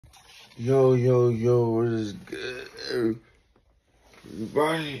Yo, what is good,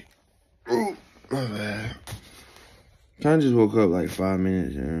 everybody? Ooh, my bad. Kinda just woke up like 5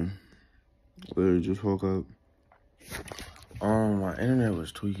 minutes, man. Literally just woke up. My internet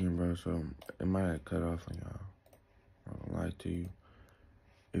was tweaking, bro, so it might have cut off on y'all. I don't lie to you.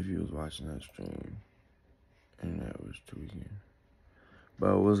 If you was watching that stream, internet was tweaking.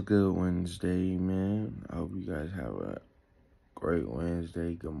 But what's good Wednesday, man? I hope you guys have a great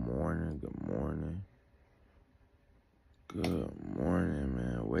Wednesday. Good morning,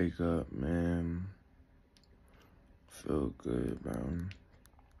 man. Wake up, man. Feel good, bro.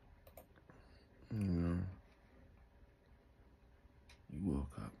 You know, you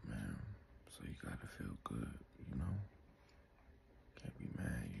woke up, man. So you gotta feel good, you know? Can't be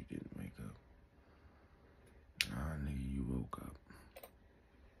mad you didn't wake up. Nah, nigga, you woke up.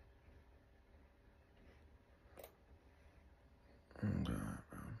 Oh, God,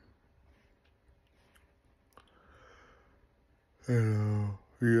 bro.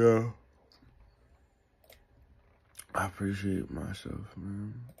 Yeah. I appreciate myself,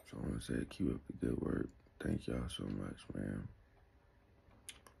 man. So I want to say keep up the good work. Thank y'all so much, man.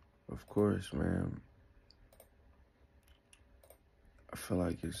 Of course, man. I feel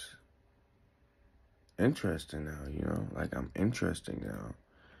like it's interesting now, you know? Like, I'm interesting now.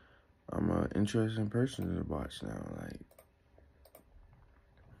 I'm an interesting person to watch now, like,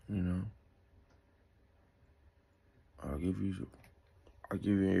 you know? I'll give you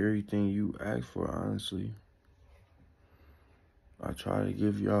everything you ask for, honestly. I try to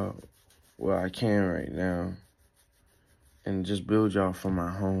give y'all what I can right now and just build y'all from my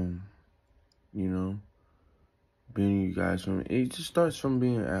home, you know? Being you guys from, it just starts from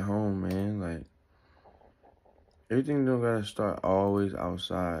being at home, man. Like, everything don't gotta start always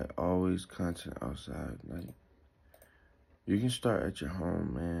outside, always content outside. Like, you can start at your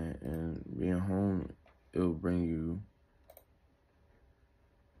home, man, and being home, it'll bring you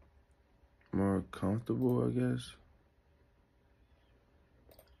more comfortable, I guess.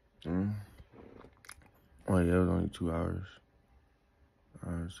 Oh yeah, it was only 2 hours.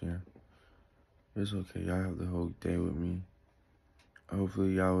 Yeah. It's okay, y'all have the whole day with me.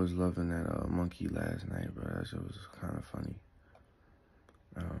 Hopefully y'all was loving that monkey last night, bro. That shit was kind of funny.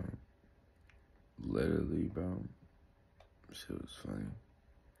 Literally, bro. Shit was funny.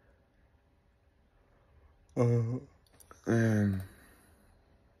 And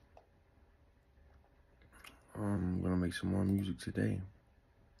I'm gonna make some more music today,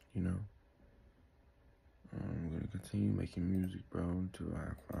 you know? I'm gonna continue making music, bro, until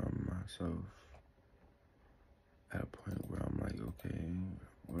I find myself at a point where I'm like, okay,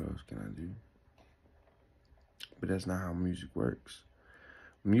 what else can I do? But that's not how music works.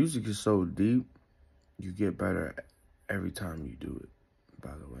 Music is so deep, you get better every time you do it,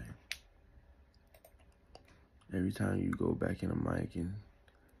 by the way. Every time you go back in the mic and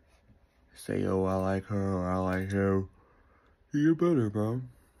say, oh, I like her, or I like him, you get better, bro.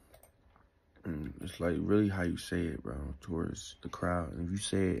 And it's like really how you say it, bro, towards the crowd. And if you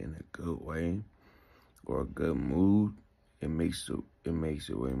say it in a good way or a good mood, it makes it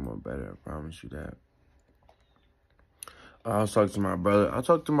way more better. I promise you that. I was talking to my brother. I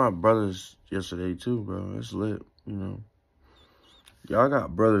talked to my brothers yesterday too, bro. It's lit, you know. Y'all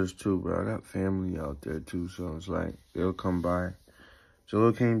got brothers too, bro. I got family out there too, so it's like they'll come by.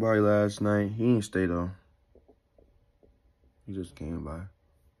 Jalil came by last night. He didn't stay though. He just came by.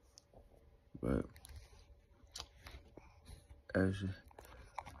 But as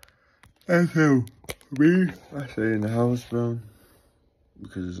him, me, I stay in the house, bro,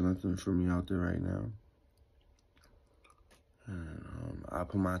 because there's nothing for me out there right now. And I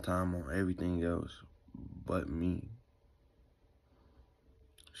put my time on everything else but me.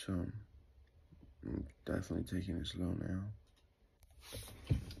 So I'm definitely taking it slow now.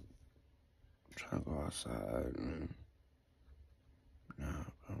 I'm trying to go outside and nah,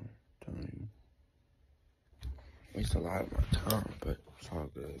 bro, I'm telling you. Waste a lot of my time, but it's all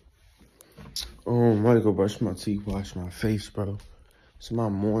good. I'm about to go brush my teeth, wash my face, bro. It's my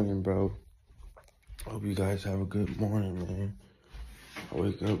morning, bro. Hope you guys have a good morning, man. I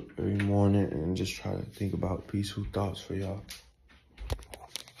wake up every morning and just try to think about peaceful thoughts for y'all.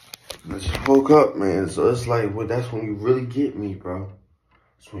 I just woke up, man, so it's like, well, that's when you really get me, bro.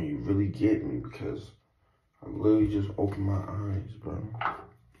 That's when you really get me, because I literally just opened my eyes, bro.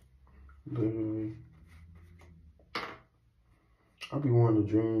 Literally. I be wanting to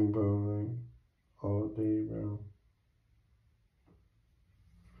dream, bro, like, all day, bro.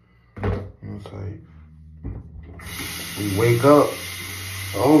 And it's like, we wake up,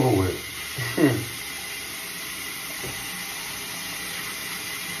 over with.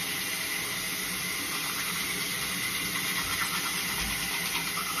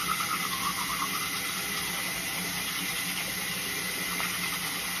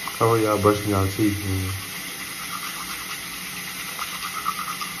 How are y'all brushing y'all teeth, man?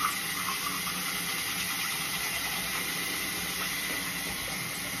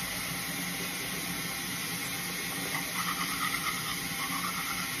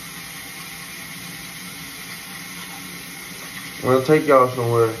 I'm gonna take y'all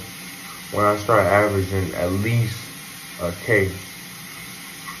somewhere when I start averaging at least a K.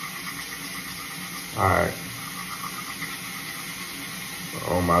 Alright.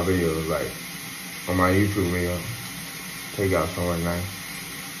 On my videos, like on my YouTube video. Take y'all somewhere nice.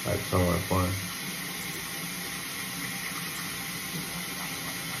 Like somewhere fun.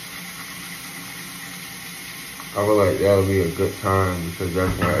 I feel like that'll be a good time because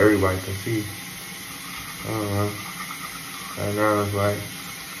that's when everybody can see. I don't know. Right now it's like,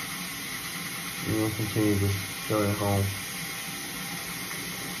 you know, continue just chilling at home.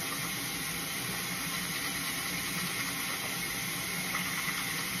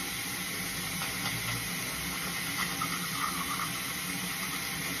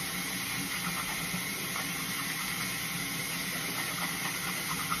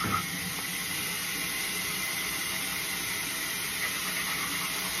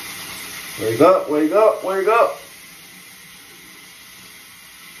 Wake up, wake up, wake up.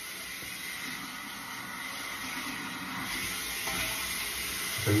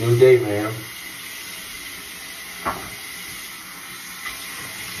 It's a new day, man.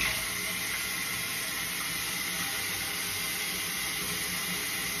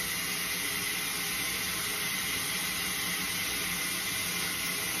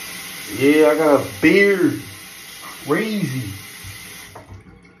 Yeah, I got a beard. Crazy.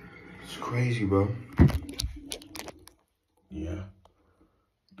 It's crazy, bro. Yeah.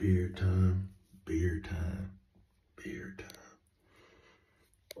 Beard time. Beard time. Beard time.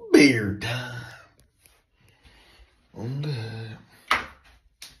 Beard time. I'm good.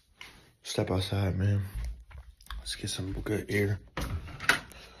 Step outside, man. Let's get some good air.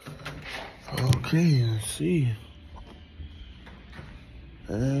 Okay, let's see.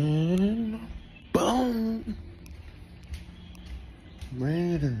 And boom.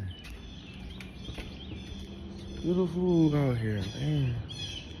 Man. Beautiful out here, man.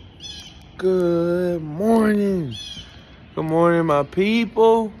 Good morning. Good morning, my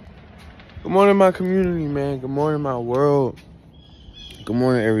people. Good morning, my community, man. Good morning, my world. Good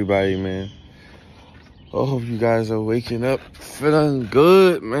morning, everybody, man. I hope you guys are waking up feeling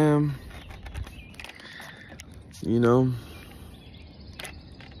good, man. You know,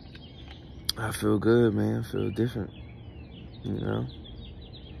 I feel good, man. I feel different, you know.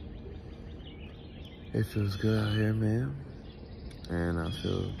 It feels good out here, man. And I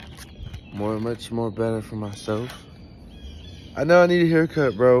feel much more better for myself. I know I need a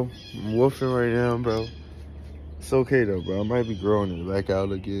haircut, bro. I'm woofing right now, bro. It's okay, though, bro. I might be growing it back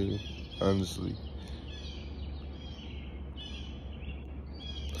out again, honestly.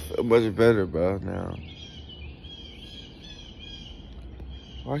 I feel much better, bro, now.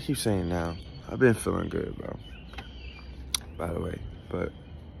 Well, I keep saying now. I've been feeling good, bro. By the way, but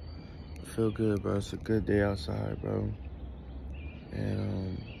I feel good, bro. It's a good day outside, bro.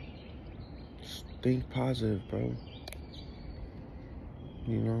 And just think positive, bro.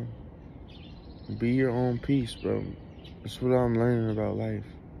 You know, be your own peace, bro. That's what I'm learning about life.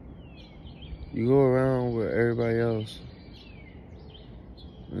 You go around with everybody else,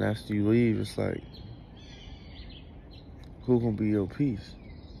 and after you leave, it's like, who gonna be your peace?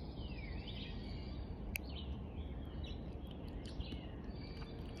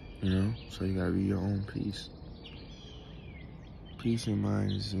 You know, so you gotta be your own peace. Peace in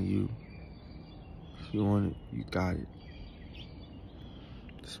mind is in you. If you want it, you got it.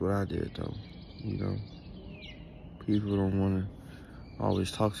 That's what I did, though. You know, people don't want to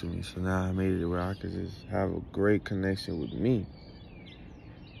always talk to me, so now I made it where I could just have a great connection with me.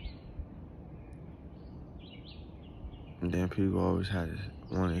 And then people always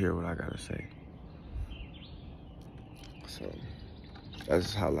want to hear what I gotta say. So that's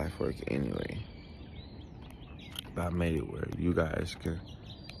just how life works anyway. But I made it where you guys can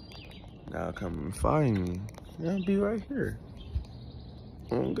now come and find me. And I'll be right here.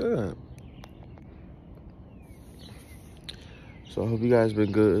 I'm good. So I hope you guys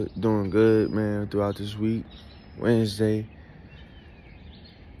been doing good, man, throughout this week. Wednesday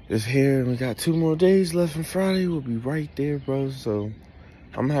is here, and we got 2 more days left on Friday. We'll be right there, bro. So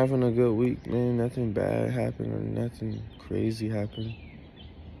I'm having a good week, man. Nothing bad happened or nothing crazy happened.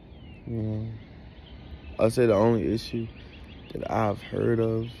 You know, I'll say the only issue that I've heard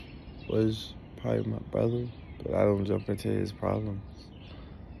of was probably my brother, but I don't jump into his problems.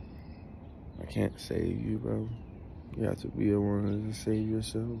 I can't save you, bro. You have to be the one to save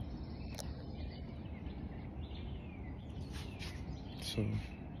yourself. So,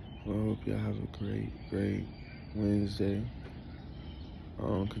 I hope y'all have a great Wednesday.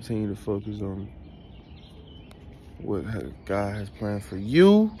 Continue to focus on what God has planned for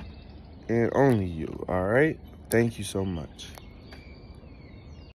you and only you, all right? Thank you so much.